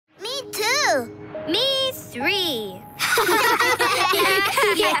3.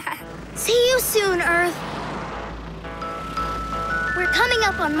 See you soon, Earth. We're coming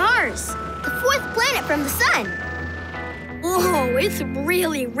up on Mars, the 4th planet from the sun. Whoa, it's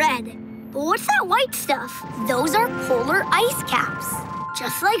really red. But what's that white stuff? Those are polar ice caps,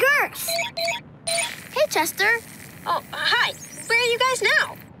 just like Earth. Hey, Chester. Oh, hi. Where are you guys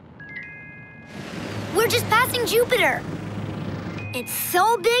now? We're just passing Jupiter. It's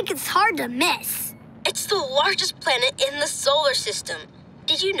so big, it's hard to miss. It's the largest planet in the solar system.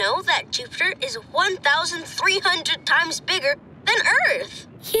 Did you know that Jupiter is 1,300 times bigger than Earth?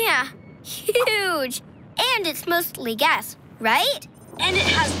 Yeah, huge. And it's mostly gas, right? And it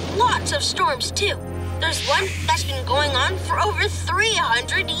has lots of storms, too. There's one that's been going on for over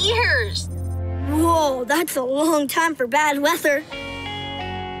 300 years. Whoa, that's a long time for bad weather.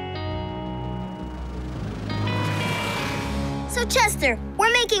 So, Chester,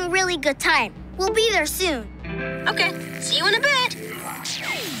 we're making really good time. We'll be there soon. Okay, see you in a bit.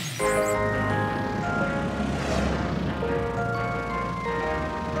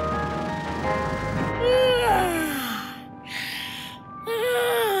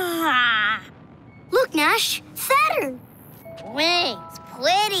 Look, Nash, Saturn. Wings,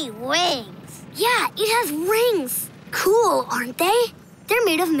 pretty wings. Yeah, it has rings. Cool, aren't they? They're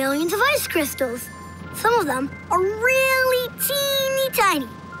made of millions of ice crystals. Some of them are really teeny tiny,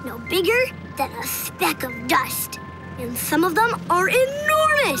 no bigger than a speck of dust. And some of them are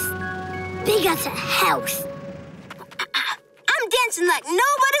enormous, big as a house. I'm dancing like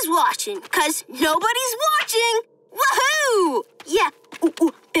nobody's watching, 'cause nobody's watching. Woohoo! Yeah. Ooh,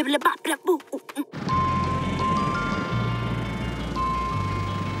 ooh, bibbla bop, blah, boo, ooh, ooh.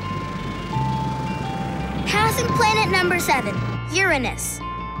 Passing planet number 7, Uranus.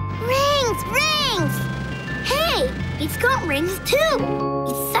 Rings, rings! Hey, it's got rings too.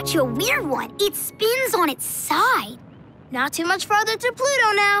 It's such a weird one. It spins on its side. Not too much farther to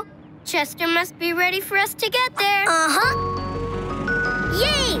Pluto now. Chester must be ready for us to get there. Uh-huh.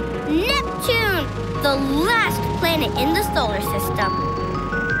 Yay! Neptune, the last planet in the solar system.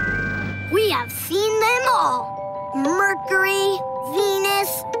 We have seen them all. Mercury,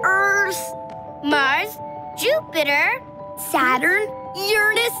 Venus, Earth, Mars, Jupiter, Saturn,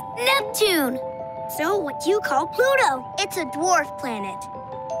 Uranus, Neptune. So what do you call Pluto? It's a dwarf planet.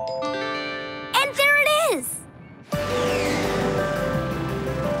 And there it is.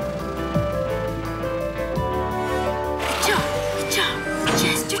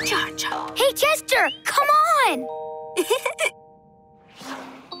 Chester, cha-cha. Hey, Chester, come on.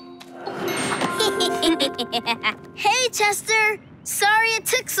 Hey, Chester. Sorry it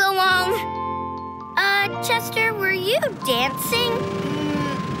took so long. Chester, were you dancing?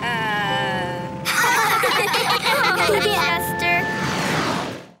 Chester.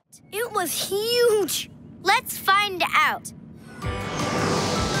 It was huge. Let's find out.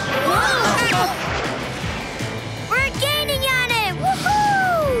 Whoa! We're gaining on it!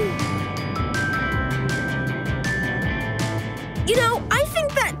 Woohoo! You know, I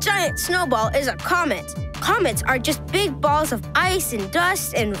think that giant snowball is a comet. Comets are just big balls of ice and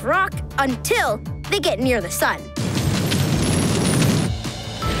dust and rock until they get near the sun.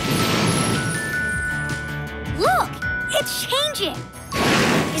 Look, it's changing.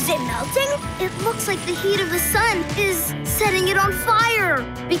 Is it melting? It looks like the heat of the sun is setting it on fire.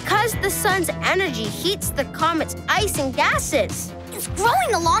 Because the sun's energy heats the comet's ice and gases. It's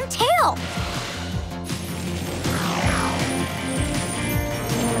growing a long tail.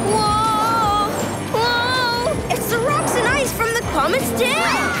 Whoa! Whoa! It's the rocks and ice from the comet's tail!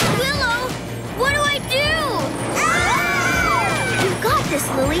 Willow, what do I do? You got this,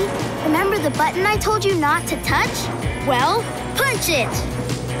 Lily. Remember the button I told you not to touch? Well, punch it.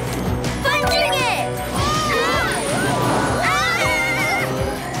 Punching it!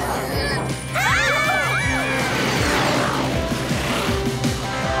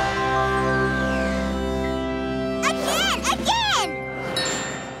 Again!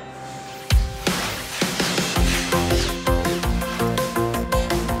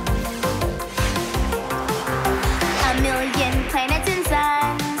 A million planets and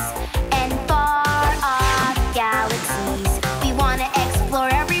suns and far off galaxies. We want to explore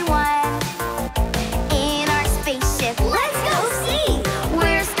everyone.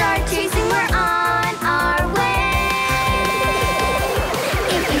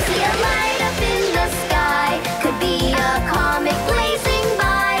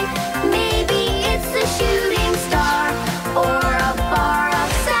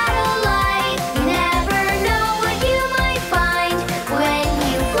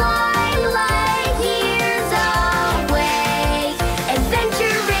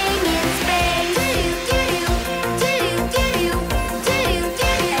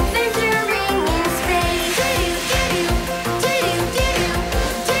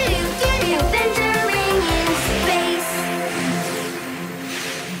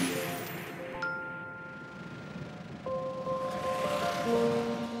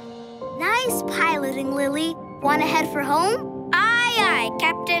 morning, Lily. Want to head for home? Aye, aye,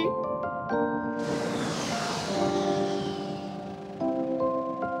 Captain.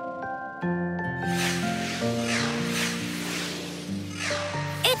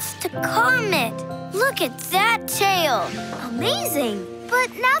 It's the Comet. Look at that tail. Amazing.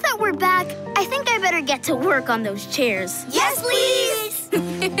 But now that we're back, I think I better get to work on those chairs. Yes, please.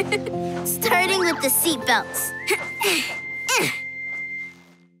 Starting with the seat belts.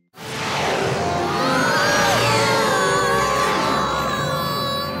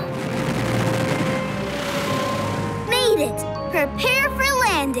 Made it. Prepare for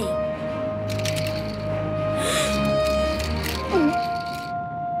landing.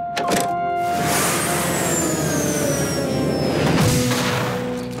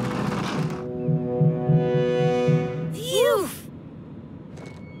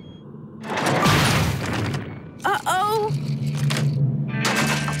 Uh-oh.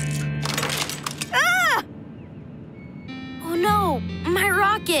 Ah! Oh, no. My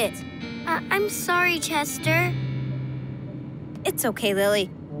rocket. I'm sorry, Chester. It's okay,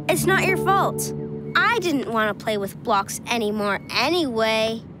 Lily. It's not your fault. I didn't want to play with blocks anymore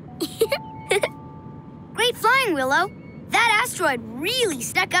anyway. Great flying, Willow. That asteroid really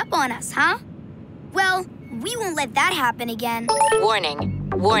snuck up on us, huh? Well, we won't let that happen again. Warning,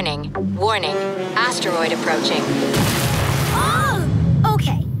 warning, warning. Asteroid approaching. Oh!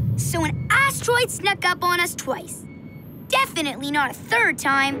 Okay, so an asteroid snuck up on us twice. Definitely not a third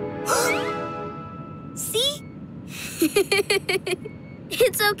time. See?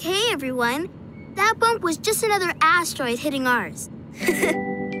 It's okay, everyone. That bump was just another asteroid hitting ours.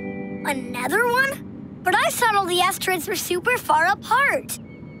 Another one? But I thought all the asteroids were super far apart.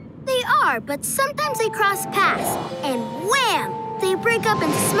 They are, but sometimes they cross paths, and wham! They break up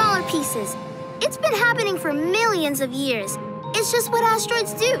into smaller pieces. It's been happening for millions of years. It's just what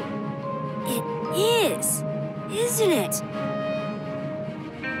asteroids do. It is, isn't it?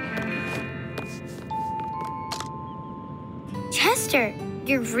 Chester,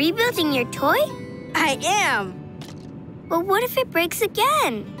 you're rebuilding your toy? I am. Well, what if it breaks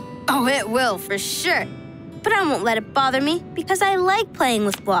again? Oh, it will, for sure. But I won't let it bother me because I like playing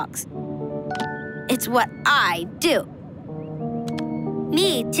with blocks. It's what I do.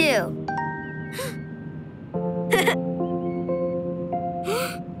 Me too.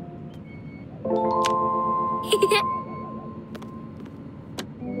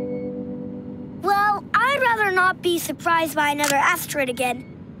 Well, I'd rather not be surprised by another asteroid again.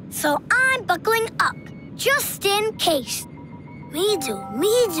 So I'm buckling up, just in case. Me too.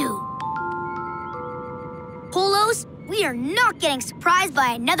 Polos, we are not getting surprised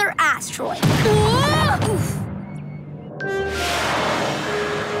by another asteroid.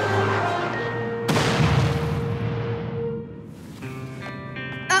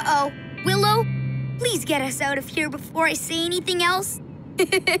 Uh-oh. Willow, please get us out of here before I say anything else.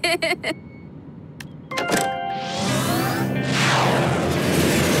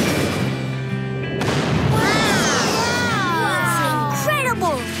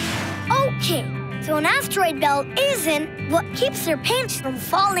 Okay, so an asteroid belt isn't what keeps their paints from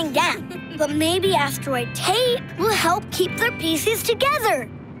falling down. But maybe asteroid tape will help keep their pieces together.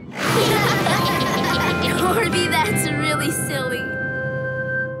 Gordy, that's really silly.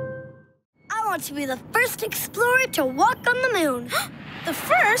 I want to be the first explorer to walk on the moon. The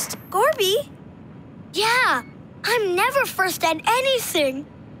first? Gorby? Yeah, I'm never first at anything.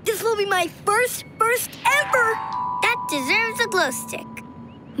 This will be my first ever. That deserves a glow stick.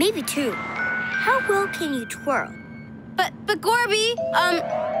 Maybe two. How well can you twirl? But Gorby,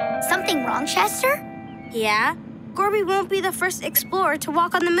 Something wrong, Chester? yeah, Gorby won't be the first explorer to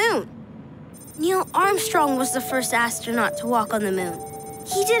walk on the moon. Neil Armstrong was the first astronaut to walk on the moon.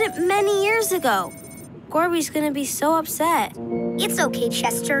 He did it many years ago. Gorby's gonna be so upset. It's okay,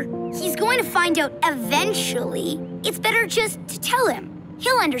 Chester. He's going to find out eventually. It's better just to tell him.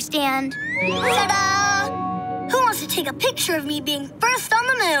 He'll understand. Ta-da! Who wants to take a picture of me being first on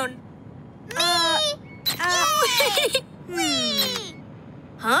the moon? Me!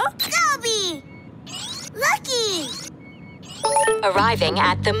 Huh? Gobby! Lucky! Arriving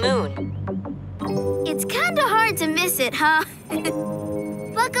at the moon. It's kind of hard to miss it, huh?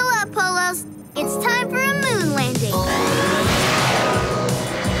 Buckle up, Polos. It's time for a moon landing.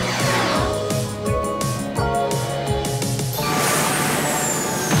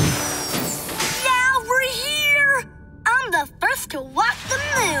 Now we're here! I'm the first to walk the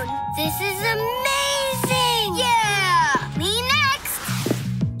moon. This is amazing! Yeah! Me next!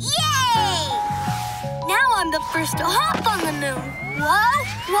 Yay! Now I'm the first to hop on the moon. Whoa,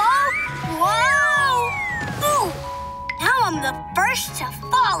 whoa, whoa! Ooh! Now I'm the first to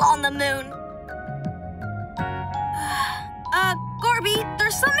fall on the moon.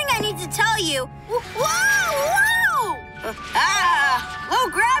 there's something I need to tell you. Whoa! Low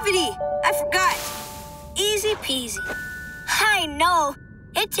gravity. I forgot. Easy peasy. I know.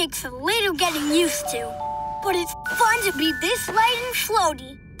 It takes a little getting used to. But it's fun to be this light and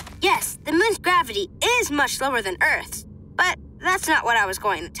floaty. Yes, the moon's gravity is much lower than Earth's. But that's not what I was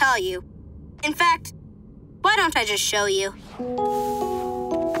going to tell you. In fact, why don't I just show you?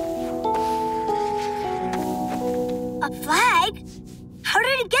 A flag? How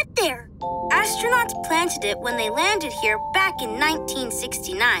did it get there? Astronauts planted it when they landed here back in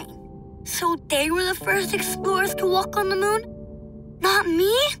 1969. So they were the first explorers to walk on the moon? Not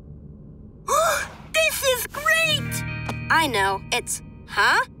me? This is great! I know, it's,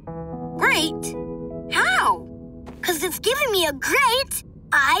 huh? Great? How? 'Cause it's giving me a great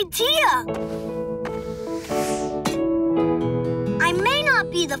idea. I may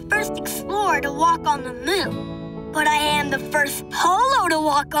not be the first explorer to walk on the moon, but I am the first Polo to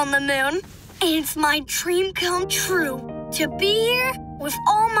walk on the moon. And it's my dream come true to be here with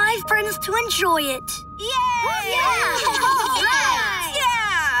all my friends to enjoy it. Yay! Yeah!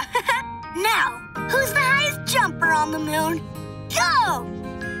 Yeah! Now, who's the highest jumper on the moon? Go!